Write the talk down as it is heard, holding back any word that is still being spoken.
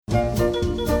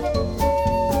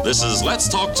This is Let's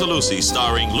Talk to Lucy,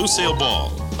 starring Lucille Ball.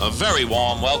 A very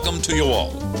warm welcome to you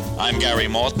all. I'm Gary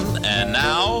Morton, and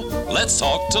now, let's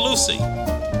talk to Lucy.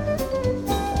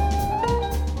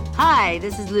 Hi,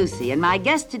 this is Lucy, and my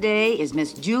guest today is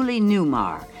Miss Julie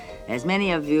Newmar. As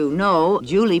many of you know,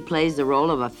 Julie plays the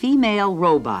role of a female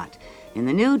robot in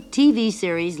the new TV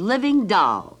series Living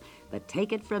Doll. But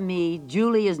take it from me,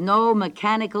 Julie is no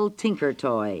mechanical tinker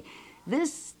toy.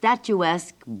 This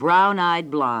statuesque, brown-eyed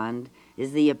blonde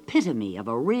is the epitome of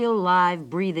a real, live,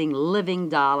 breathing, living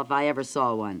doll if I ever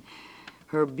saw one.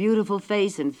 Her beautiful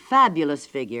face and fabulous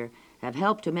figure have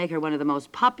helped to make her one of the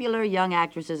most popular young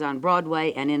actresses on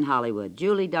Broadway and in Hollywood.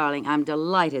 Julie, darling, I'm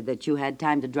delighted that you had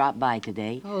time to drop by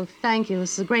today. Oh, thank you.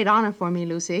 It's a great honor for me,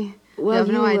 Lucy. Well,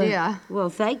 you have no idea. Well,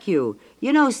 thank you.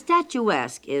 You know,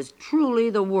 statuesque is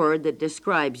truly the word that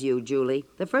describes you, Julie.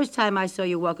 The first time I saw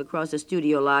you walk across the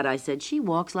studio lot, I said, she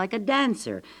walks like a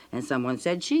dancer. And someone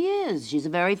said, she is. She's a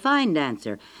very fine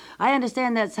dancer. I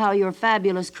understand that's how your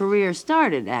fabulous career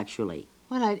started, actually.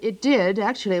 Well, it did.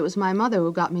 Actually, it was my mother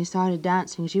who got me started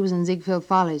dancing. She was in Ziegfeld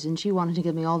Follies, and she wanted to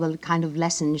give me all the kind of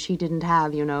lessons she didn't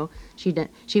have, you know.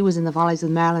 She was in the Follies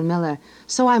with Marilyn Miller.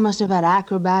 So I must have had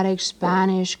acrobatics,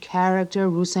 Spanish, character,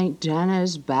 Rue St.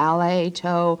 Denis, ballet,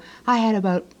 toe.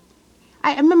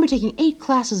 I remember taking 8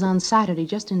 classes on Saturday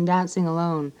just in dancing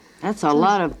alone. That's a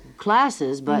lot of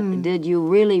classes, but did you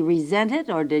really resent it,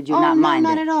 or did you not mind it?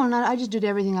 Oh, no, not at all. I just did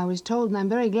everything I was told, and I'm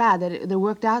very glad that it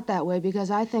worked out that way,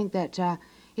 because I think that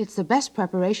it's the best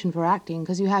preparation for acting,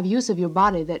 because you have use of your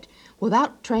body that,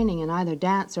 without training in either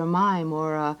dance or mime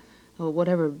or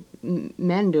whatever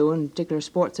men do in particular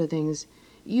sports or things,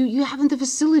 you haven't the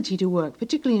facility to work,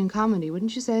 particularly in comedy.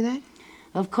 Wouldn't you say that?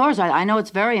 Of course, I know it's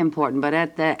very important, but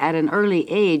at an early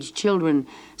age, children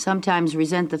sometimes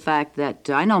resent the fact that,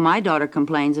 I know my daughter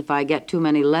complains if I get too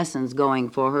many lessons going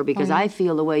for her, because I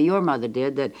feel the way your mother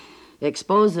did, that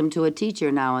expose them to a teacher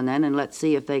now and then, and let's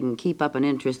see if they can keep up an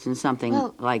interest in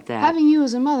something like that. Having you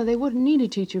as a mother, they wouldn't need a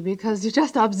teacher, because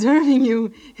just observing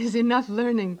you is enough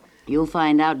learning. You'll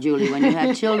find out, Julie, when you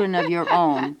have children of your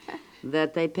own,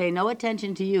 that they pay no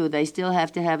attention to you. They still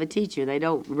have to have a teacher. They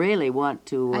don't really want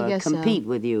to compete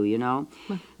with you, you know.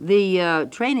 The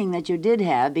training that you did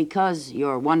have, because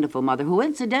your wonderful mother, who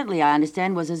incidentally, I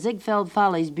understand, was a Ziegfeld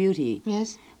Follies beauty.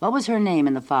 Yes. What was her name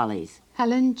in the Follies?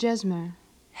 Helen Jesmer.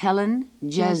 Helen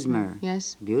Jesmer.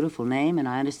 Yes. Beautiful name, and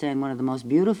I understand one of the most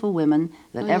beautiful women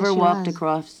that ever walked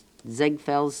across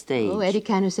Ziegfeld's stage. Oh, Eddie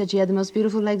Cantor said she had the most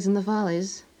beautiful legs in the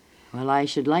Follies. Well, I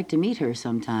should like to meet her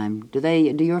sometime. Do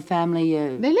your family...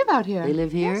 They live out here. They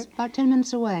live here? Yes, about 10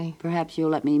 minutes away. Perhaps you'll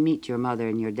let me meet your mother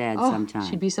and your dad sometime.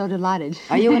 She'd be so delighted.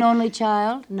 Are you an only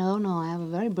child? No, I have a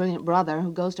very brilliant brother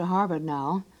who goes to Harvard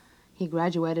now. He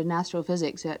graduated in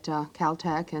astrophysics at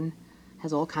Caltech and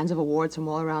has all kinds of awards from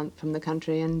all around from the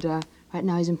country. And right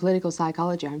now he's in political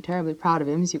psychology. I'm terribly proud of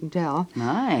him, as you can tell.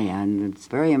 Aye, and it's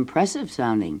very impressive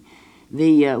sounding.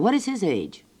 What is his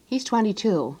age? He's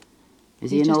 22. Is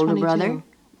he an older 22. brother?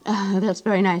 That's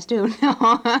very nice, too.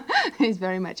 No, he's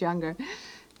very much younger.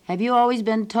 Have you always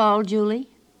been tall, Julie?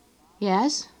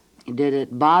 Yes. Did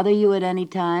it bother you at any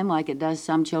time, like it does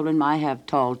some children? I have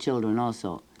tall children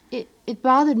also. It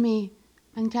bothered me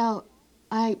until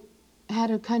I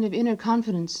had a kind of inner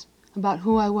confidence about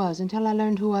who I was, until I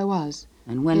learned who I was.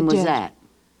 And when was that?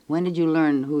 When did you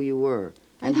learn who you were,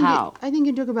 and how? I think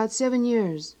it took about 7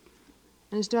 years,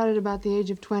 and it started about the age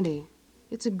of 20.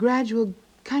 It's a gradual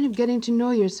kind of getting to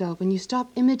know yourself, and you stop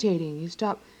imitating, you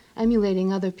stop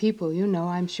emulating other people. You know,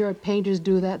 I'm sure painters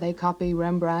do that. They copy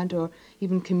Rembrandt, or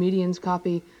even comedians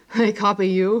they copy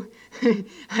you.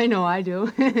 I know I do.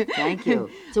 Thank you.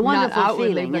 It's a wonderful Not outwardly,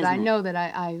 feeling, but isn't I it? know that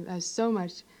I so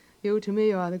much. You, to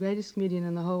me, are the greatest comedian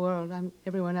in the whole world.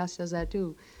 Everyone else does that,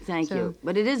 too. Thank you.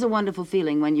 But it is a wonderful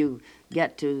feeling when you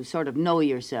get to sort of know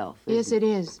yourself. Yes, it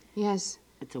is. Yes.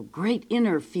 It's a great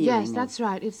inner feeling. Yes, that's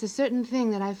right. It's a certain thing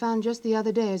that I found just the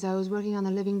other day as I was working on The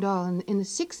Living Doll. In the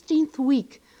 16th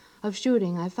week of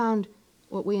shooting, I found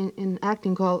what we in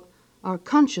acting call our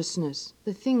consciousness,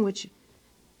 the thing which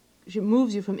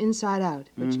moves you from inside out,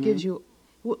 which gives you,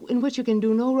 in which you can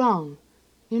do no wrong.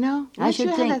 You know? I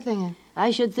should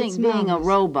think being a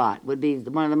robot would be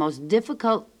one of the most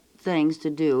difficult things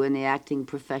to do in the acting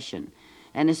profession.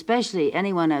 And especially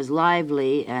anyone as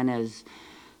lively and as,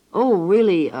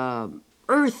 really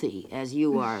earthy as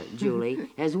you are, Julie,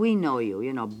 as we know you,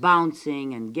 you know,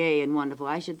 bouncing and gay and wonderful.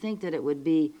 I should think that it would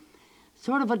be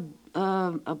sort of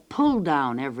a pull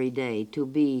down every day to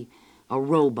be a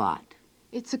robot.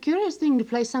 It's a curious thing to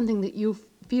play something that you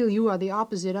feel you are the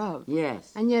opposite of.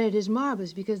 Yes. And yet it is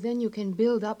marvelous, because then you can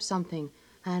build up something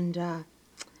and...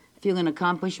 Feel an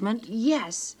accomplishment?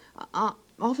 Yes.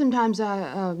 oftentimes,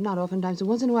 not oftentimes, but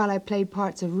once in a while I played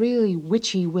parts of really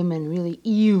witchy women, really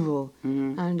evil.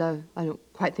 And I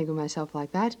don't quite think of myself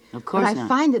like that. Of course But I not.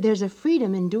 find that there's a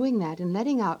freedom in doing that and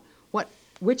letting out what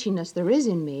witchiness there is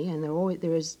in me, and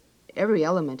there is every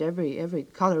element, every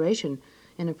coloration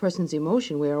in a person's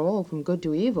emotion. We are all from good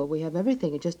to evil. We have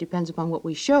everything. It just depends upon what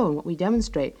we show and what we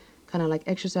demonstrate, kind of like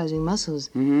exercising muscles.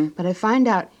 But I find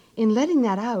out in letting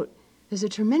that out, there's a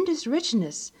tremendous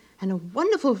richness and a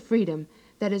wonderful freedom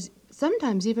that is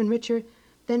sometimes even richer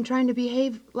than trying to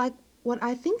behave like what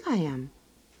I think I am.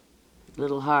 A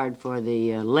little hard for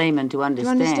the layman to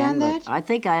understand. understand but that? I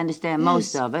think I understand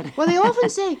most Yes. of it. Well, they often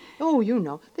say,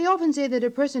 they often say that a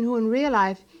person who in real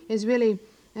life is really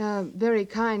very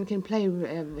kind can play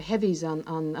heavies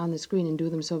on the screen and do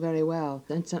them so very well.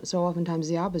 And so oftentimes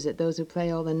the opposite. Those who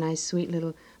play all the nice, sweet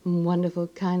little, wonderful,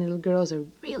 kind little girls are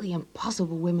really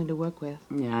impossible women to work with.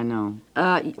 Yeah, I know.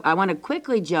 I want to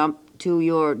quickly jump to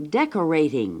your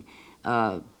decorating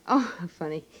Oh,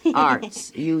 funny.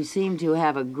 arts. You seem to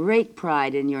have a great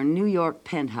pride in your New York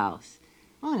penthouse.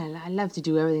 Oh, and I love to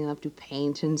do everything. I love to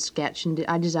paint and sketch, and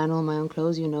I design all my own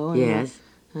clothes, you know. And, Yes.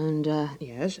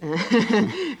 Yes.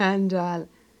 And I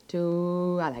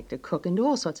like to cook and do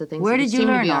all sorts of things. Where that did you seem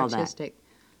to learn be all that? artistic.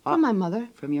 From my mother.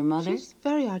 From your mother? She's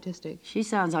very artistic. She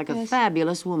sounds like a Yes.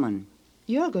 fabulous woman.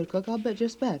 You're a good cook, I'll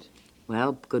just bet.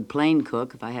 Well, good plain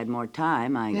cook. If I had more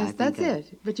time, I Yes, think that's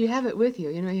it. But you have it with you.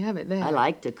 You know, you have it there. I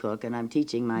like to cook, and I'm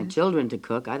teaching my children to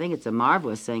cook. I think it's a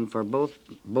marvelous thing for both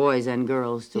boys and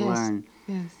girls to Yes. learn.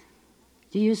 Yes.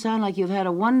 Do you sound like you've had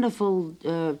a wonderful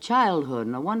childhood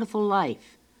and a wonderful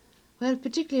life? Well,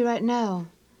 particularly right now.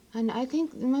 And I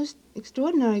think the most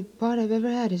extraordinary part I've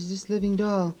ever had is this living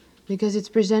doll, because it's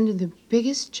presented the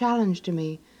biggest challenge to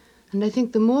me. And I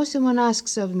think the more someone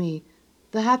asks of me,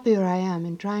 the happier I am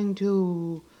in trying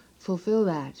to fulfill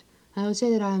that. I would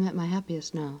say that I am at my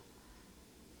happiest now.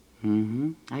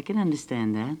 I can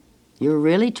understand that. You're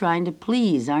really trying to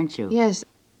please, aren't you? Yes.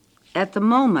 At the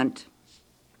moment,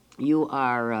 you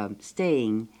are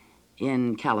staying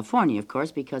in California, of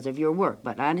course, because of your work.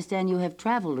 But I understand you have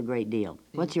traveled a great deal.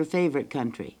 What's your favorite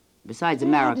country? Besides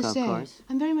Very hard America, to of say. course.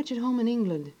 I'm very much at home in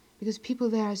England because people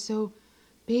there are so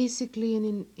basically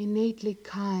and innately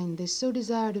kind. They so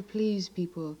desire to please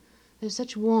people. There's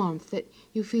such warmth that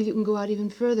you feel you can go out even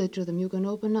further to them. You can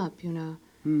open up, you know.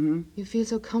 You feel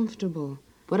so comfortable.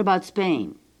 What about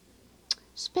Spain?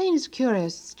 Spain is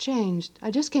curious. It's changed.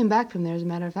 I just came back from there, as a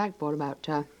matter of fact, bought about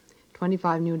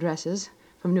 25 new dresses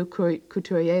from new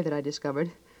couturier that I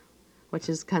discovered, which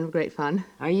is kind of great fun.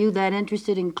 Are you that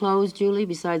interested in clothes, Julie,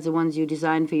 besides the ones you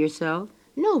design for yourself?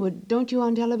 No, but don't you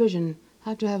on television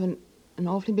have to have an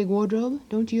awfully big wardrobe,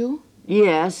 don't you?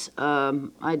 Yes,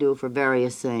 I do for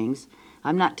various things.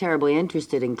 I'm not terribly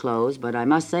interested in clothes, but I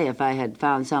must say if I had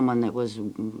found someone that was,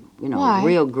 Why?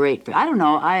 real great for, I don't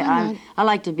know. Why not? I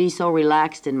like to be so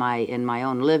relaxed in my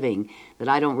own living that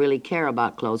I don't really care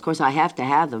about clothes. Of course, I have to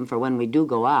have them for when we do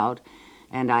go out,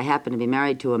 and I happen to be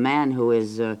married to a man who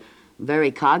is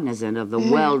very cognizant of the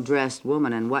well-dressed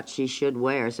woman and what she should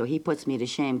wear, so he puts me to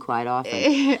shame quite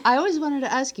often. I always wanted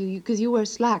to ask you, because you wear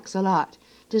slacks a lot.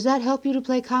 Does that help you to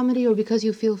play comedy or because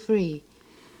you feel free?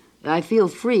 I feel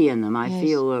free in them. I Yes.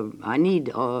 feel I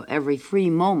need every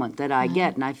free moment that I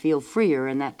get, and I feel freer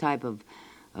in that type of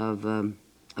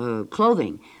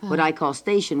clothing, what I call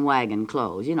station wagon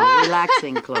clothes,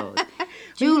 relaxing clothes.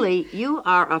 Julie, you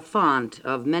are a font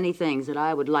of many things that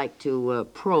I would like to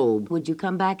probe. Would you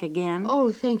come back again?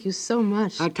 Oh, thank you so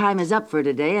much. Our time is up for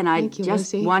today, and I Thank you,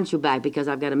 just Lucy. want you back because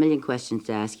I've got a million questions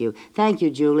to ask you. Thank you,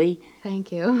 Julie.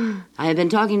 Thank you. I have been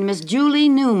talking to Miss Julie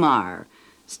Newmar,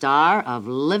 star of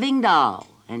Living Doll,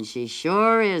 and she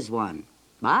sure is one.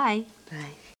 Bye.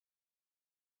 Bye.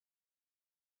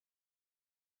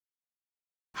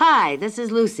 Hi, this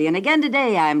is Lucy, and again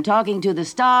today I'm talking to the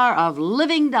star of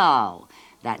Living Doll,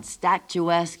 that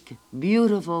statuesque,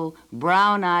 beautiful,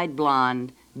 brown-eyed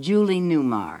blonde, Julie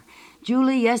Newmar.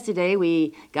 Julie, yesterday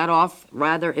we got off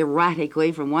rather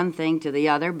erratically from one thing to the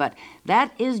other, but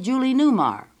that is Julie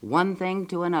Newmar, one thing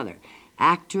to another.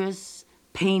 Actress,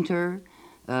 painter,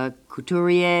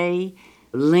 couturier,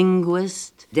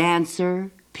 linguist,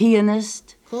 dancer,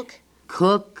 pianist,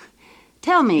 cook.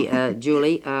 Tell me,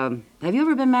 Julie, have you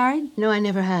ever been married? No, I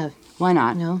never have. Why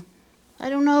not? No.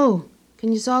 I don't know.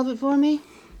 Can you solve it for me?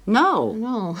 No.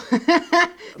 No.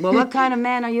 Well, what kind of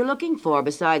man are you looking for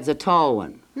besides a tall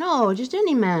one? No, just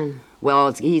any man.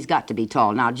 Well, he's got to be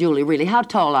tall. Now, Julie, really, how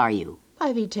tall are you?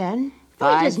 5'10".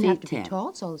 5 It doesn't have feet to 10. be tall.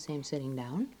 It's all the same sitting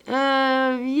down.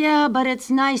 Yeah, but it's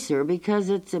nicer because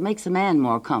it makes a man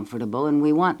more comfortable, and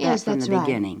we want that Yes, from that's the right.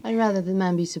 beginning. I'd rather the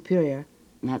man be superior.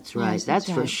 That's right. Yes, that's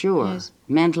that's for right. sure. Yes.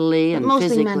 Mentally But and mostly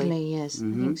physically. mentally, yes.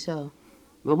 I think so.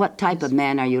 Well, what type of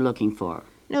man are you looking for?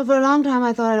 You know, for a long time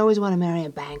I thought I'd always want to marry a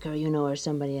banker, you know, or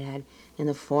somebody that had in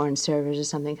the foreign service or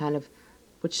something kind of,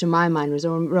 which to my mind was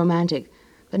romantic.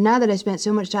 But now that I spent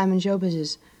so much time in show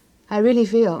business, I really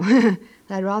feel that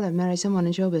I'd rather marry someone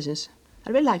in show business.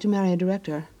 I'd really like to marry a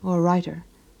director or a writer.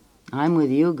 I'm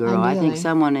with you, girl. I think Ideally.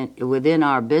 someone within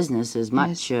our business is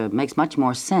much makes much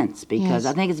more sense because Yes.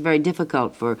 I think it's very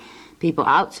difficult for people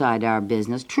outside our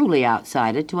business, truly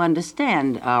outside it, to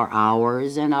understand our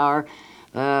hours and our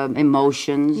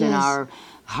emotions and Yes. our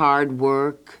hard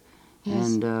work. Yes.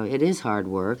 And it is hard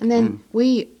work. And then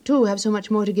we, too, have so much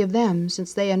more to give them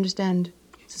since we understand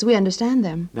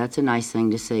them. That's a nice thing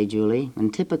to say, Julie,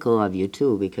 and typical of you,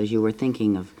 too, because you were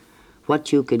thinking of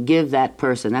what you could give that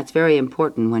person. That's very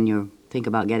important when you think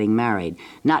about getting married.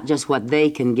 Not just what they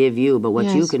can give you, but what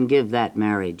you Yes. can give that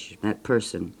marriage, that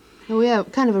person. And we are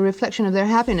kind of a reflection of their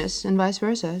happiness and vice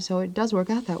versa, so it does work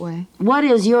out that way. What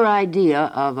is your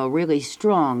idea of a really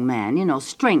strong man? You know,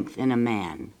 strength in a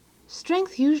man.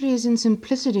 Strength usually is in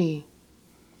simplicity.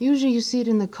 Usually you see it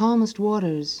in the calmest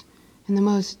waters,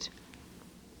 well,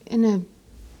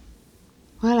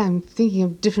 I'm thinking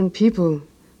of different people,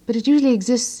 but it usually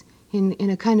exists in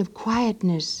a kind of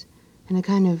quietness, in a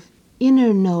kind of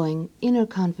inner knowing, inner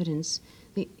confidence,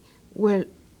 where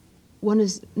one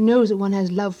knows that one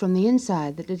has love from the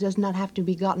inside, that it does not have to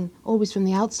be gotten always from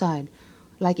the outside,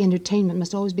 like entertainment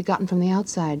must always be gotten from the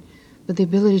outside, but the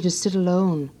ability to sit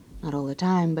alone, not all the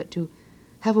time, but to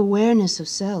have awareness of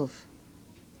self.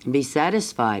 Be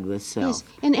satisfied with self. Yes,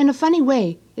 and in a funny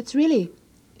way, it's really,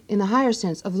 in the higher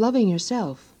sense, of loving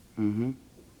yourself. Mm-hmm.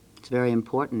 It's very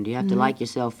important. You have to like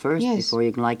yourself first Yes. before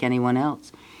you can like anyone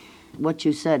else. What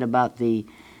you said about the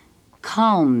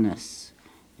calmness,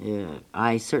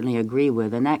 I certainly agree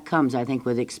with, and that comes, I think,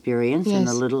 with experience and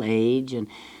a Yes. little age and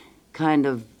kind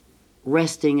of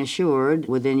resting assured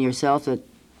within yourself that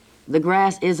the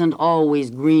grass isn't always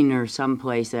greener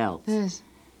someplace else. Yes.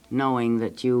 Knowing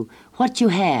that what you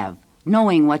have,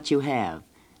 knowing what you have,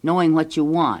 knowing what you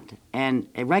want, and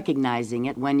recognizing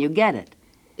it when you get it.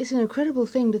 It's an incredible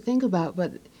thing to think about,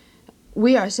 but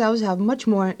we ourselves have much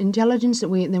more intelligence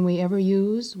than we ever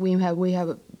use. We have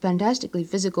a fantastically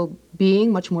physical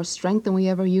being, much more strength than we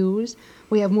ever use.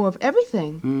 We have more of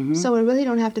everything. So we really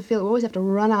don't have to feel we always have to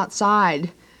run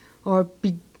outside or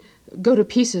go to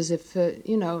pieces if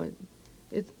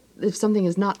if something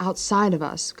is not outside of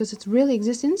us, because it really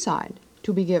exists inside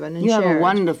to be given and You shared. have a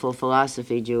wonderful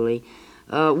philosophy, Julie.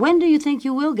 When do you think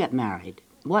you will get married?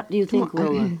 What do you think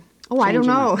will I don't change your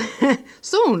know. mind?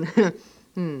 Soon.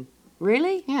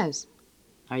 Really? Yes.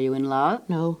 Are you in love?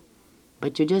 No.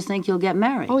 But you just think you'll get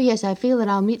married? Oh, yes, I feel that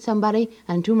I'll meet somebody,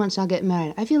 and in 2 months I'll get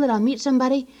married. I feel that I'll meet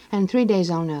somebody, and in 3 days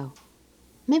I'll know.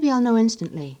 Maybe I'll know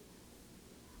instantly.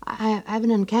 I have an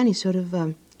uncanny sort of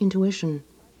intuition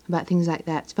about things like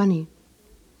that. It's funny.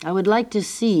 I would like to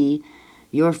see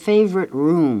your favorite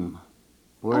room,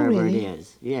 wherever really? it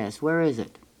is. Yes, where is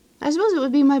it? I suppose it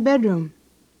would be my bedroom.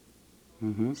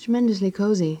 Mm-hmm. It's tremendously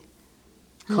cozy.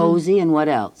 Cozy and what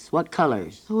else? What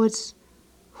colors? Oh, it's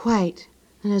white,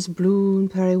 and it's blue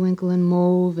and periwinkle and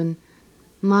mauve and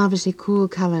marvelously cool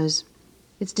colors.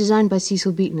 It's designed by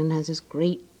Cecil Beaton and has this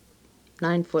great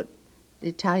 7-foot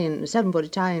Italian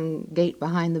gate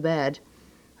behind the bed.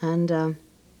 And,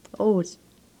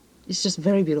 it's just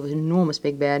very beautiful. It's an enormous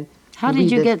big bed. How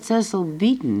did you get Cecil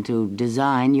Beaton to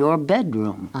design your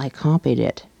bedroom? I copied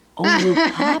it. Oh, you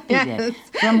copied it.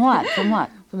 From what? From what?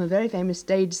 From a very famous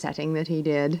stage setting that he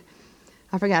did.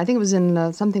 I forget. I think it was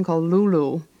in something called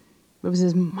Lulu. It was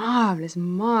this marvelous,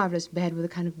 marvelous bed with a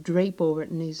kind of drape over it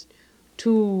and these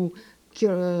two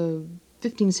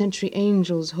 15th century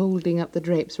angels holding up the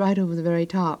drapes right over the very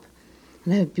top.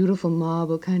 And they have beautiful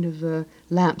marble kind of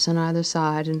lamps on either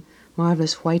side and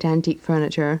marvelous white antique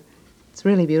furniture. It's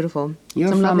really beautiful.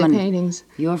 Some lovely paintings.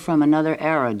 You're from another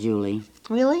era, Julie.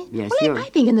 Really? Yes, Well, I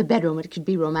think in the bedroom it could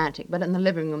be romantic, but in the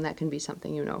living room that can be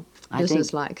something,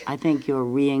 business-like. I think you're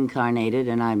reincarnated,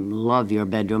 and I love your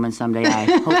bedroom, and someday I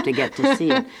hope to get to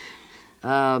see it.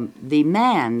 The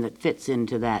man that fits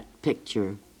into that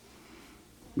picture,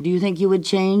 do you think you would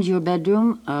change your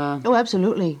bedroom? Oh,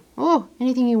 absolutely. Oh,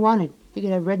 anything you wanted. You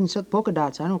could have red and silk polka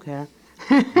dots. I don't care.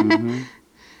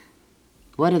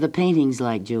 What are the paintings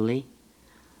like, Julie?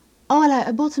 Oh,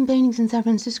 I bought some paintings in San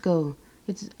Francisco.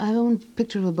 I own a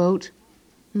picture of a boat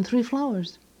and 3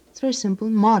 flowers. It's very simple,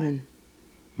 modern.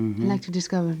 I like to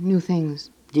discover new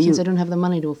things. Since I don't have the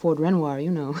money to afford Renoir,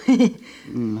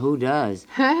 Who does?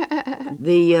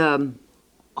 The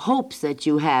hopes that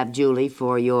you have, Julie,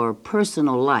 for your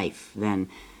personal life, then,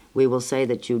 we will say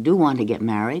that you do want to get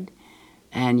married,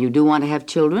 and you do want to have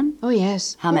children. Oh,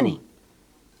 yes. How many?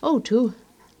 Oh, 2.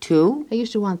 2? I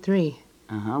used to want 3.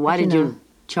 Uh-huh. Why But did you know. you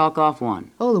chalk off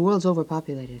 1? Oh, the world's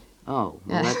overpopulated. Oh,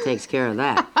 well, that takes care of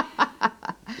that.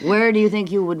 Where do you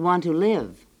think you would want to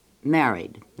live?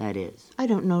 Married, that is. I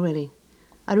don't know, really.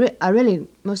 I really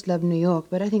most love New York,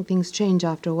 but I think things change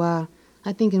after a while.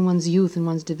 I think in one's youth and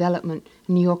one's development,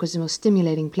 New York is the most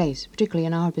stimulating place, particularly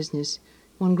in our business.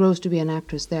 One grows to be an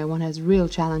actress there. One has real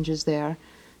challenges there.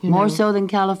 More so than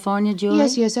California, Julie?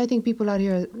 Yes. I think people out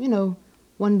here,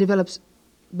 one develops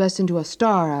best into a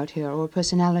star out here or a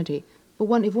personality.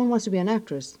 But if one wants to be an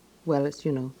actress, well, it's.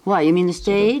 Why, you mean the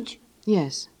stage?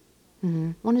 Yes.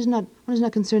 One is not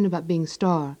concerned about being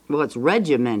star. Well, it's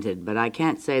regimented, but I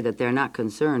can't say that they're not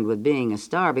concerned with being a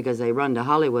star because they run to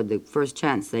Hollywood the first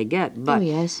chance they get. But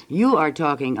yes. You are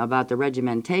talking about the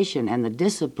regimentation and the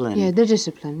discipline. Yeah, the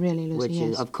discipline, really, Lucy, which,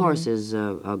 yes. of course, is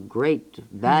a great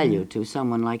value to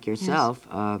someone like yourself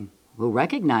who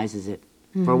recognizes it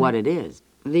for what it is.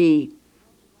 The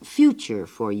future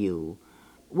for you,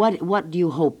 what do you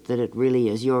hope that it really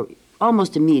is? Your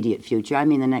almost immediate future, I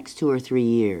mean the next 2 or 3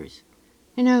 years.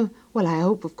 Well, I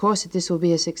hope, of course, that this will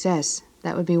be a success.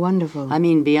 That would be wonderful. I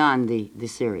mean beyond the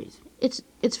series.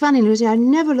 It's funny, Lucy, I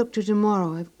never look to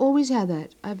tomorrow. I've always had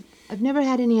that. I've never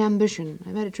had any ambition.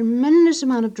 I've had a tremendous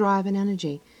amount of drive and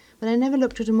energy. But I never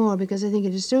look to tomorrow because I think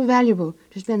it is so valuable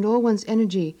to spend all one's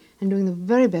energy in doing the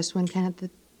very best one can at the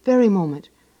very moment.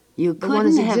 You one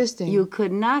is couldn't have, existing. you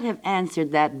could not have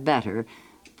answered that better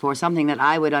for something that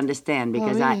I would understand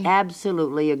because really? I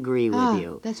absolutely agree with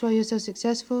you. That's why you're so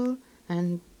successful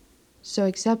and so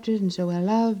accepted and so well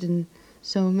loved and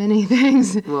so many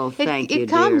things. Well, thank you, It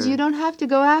comes. dear. You don't have to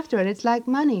go after it. It's like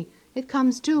money. It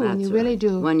comes too when That's you really right.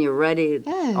 do. When you're ready,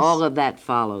 Yes. all of that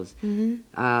follows.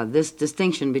 This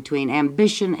distinction between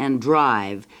ambition and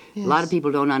drive, a lot of Yes.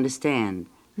 people don't understand.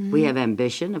 We have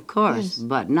ambition, of course, Yes.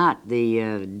 but not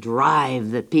the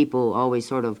drive that people always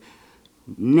sort of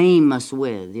name us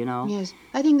with, Yes.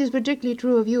 I think this is particularly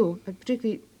true of you.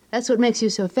 That's what makes you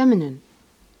so feminine.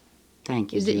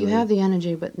 Thank you, Is that you Julie. have the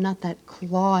energy, but not that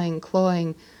clawing,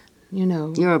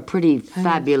 You're a pretty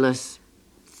fabulous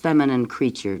feminine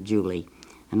creature, Julie,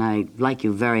 and I like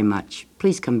you very much.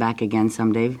 Please come back again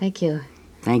someday. Thank you.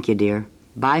 Thank you, dear.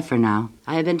 Bye for now.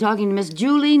 I have been talking to Miss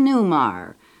Julie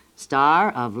Newmar, star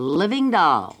of Living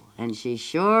Doll, and she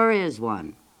sure is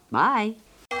one. Bye.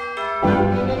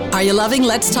 Are you loving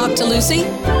Let's Talk to Lucy?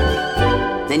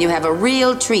 Then you have a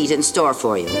real treat in store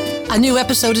for you. A new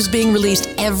episode is being released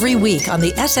every week on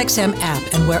the SXM app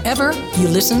and wherever you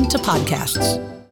listen to podcasts.